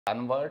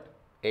Convert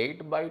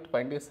 8 by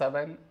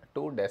 27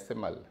 to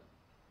decimal.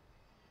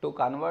 To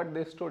convert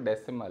this to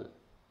decimal,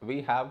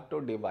 we have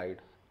to divide,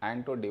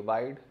 and to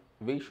divide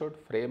we should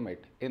frame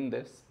it in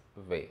this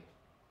way.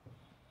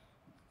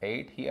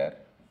 8 here,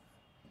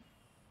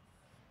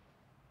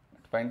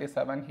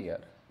 27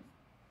 here.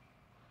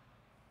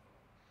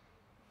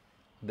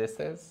 This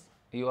is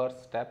your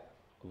step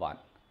 1.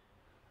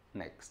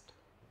 Next,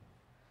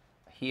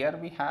 here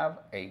we have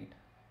 8,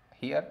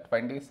 here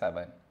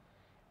 27.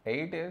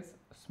 8 is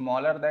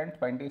smaller than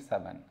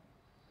 27.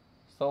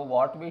 So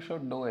what we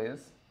should do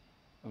is,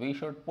 we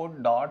should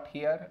put dot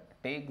here,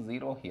 take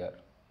 0 here.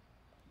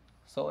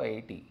 So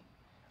 80.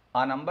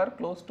 A number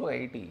close to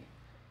 80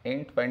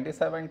 in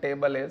 27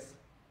 table is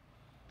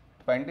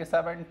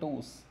 27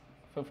 2s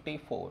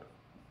 54.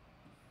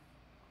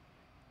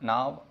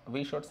 Now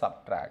we should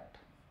subtract.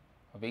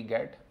 We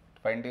get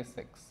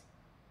 26.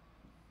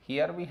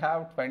 Here we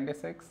have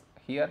 26,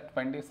 here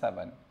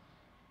 27.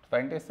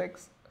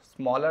 26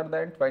 smaller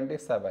than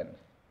 27.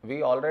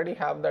 We already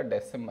have the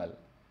decimal.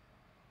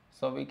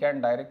 So we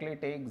can directly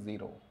take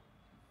 0.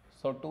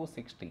 So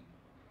 260.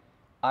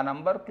 A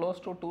number close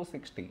to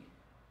 260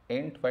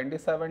 in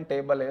 27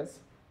 table is,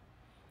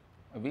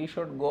 we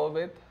should go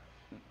with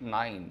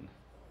 9.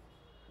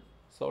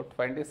 So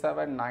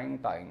 27 9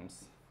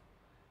 times.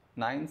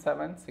 9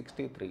 7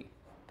 63.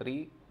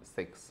 3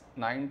 6.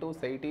 9 2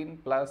 18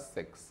 plus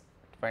 6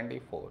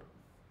 24.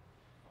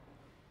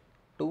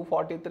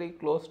 243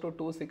 close to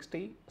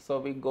 260. So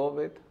we go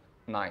with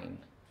 9.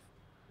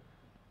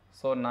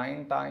 So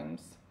 9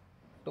 times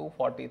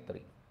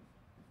 243.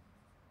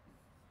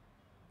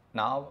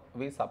 Now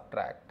we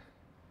subtract.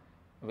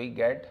 We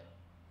get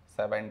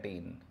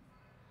 17.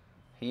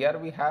 Here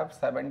we have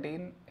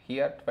 17,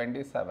 here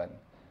 27.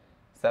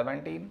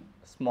 17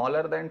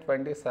 smaller than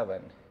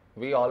 27.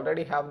 We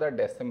already have the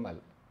decimal.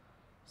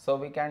 So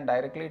we can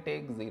directly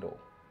take 0.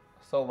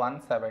 So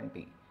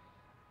 170.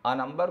 A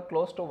number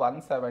close to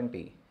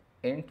 170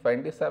 in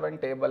 27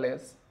 table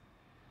is,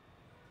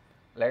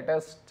 let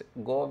us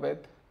go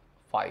with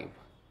 5.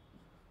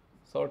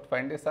 So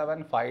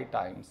 27 5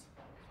 times.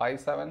 5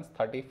 7s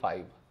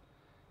 35.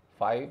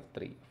 5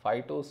 3.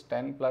 5 2s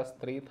 10 plus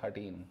 3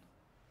 13.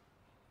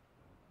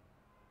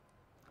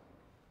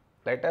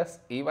 Let us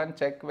even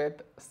check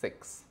with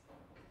 6.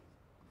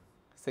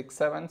 6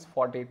 7s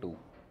 42.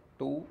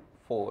 2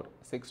 4.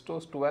 6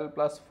 2s 12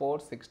 plus 4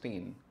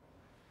 16.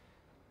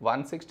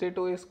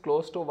 162 is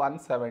close to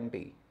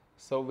 170.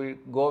 So we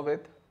go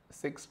with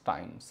 6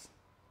 times.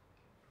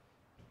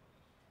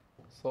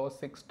 So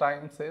 6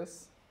 times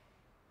is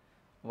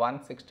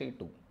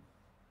 162.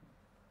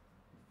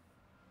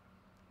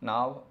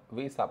 Now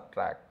we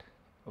subtract.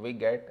 We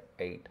get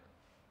 8.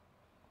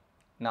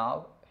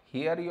 Now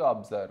here you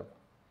observe,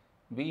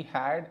 we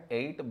had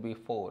 8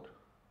 before.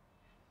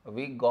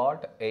 We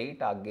got 8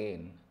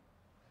 again.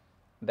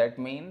 That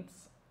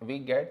means we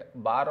get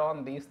bar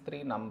on these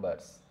 3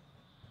 numbers.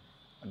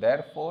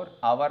 Therefore,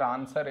 our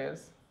answer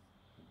is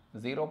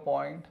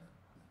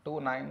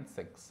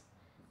 0.296.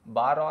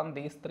 Bar on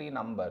these 3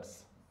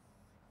 numbers.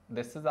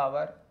 This is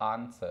our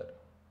answer.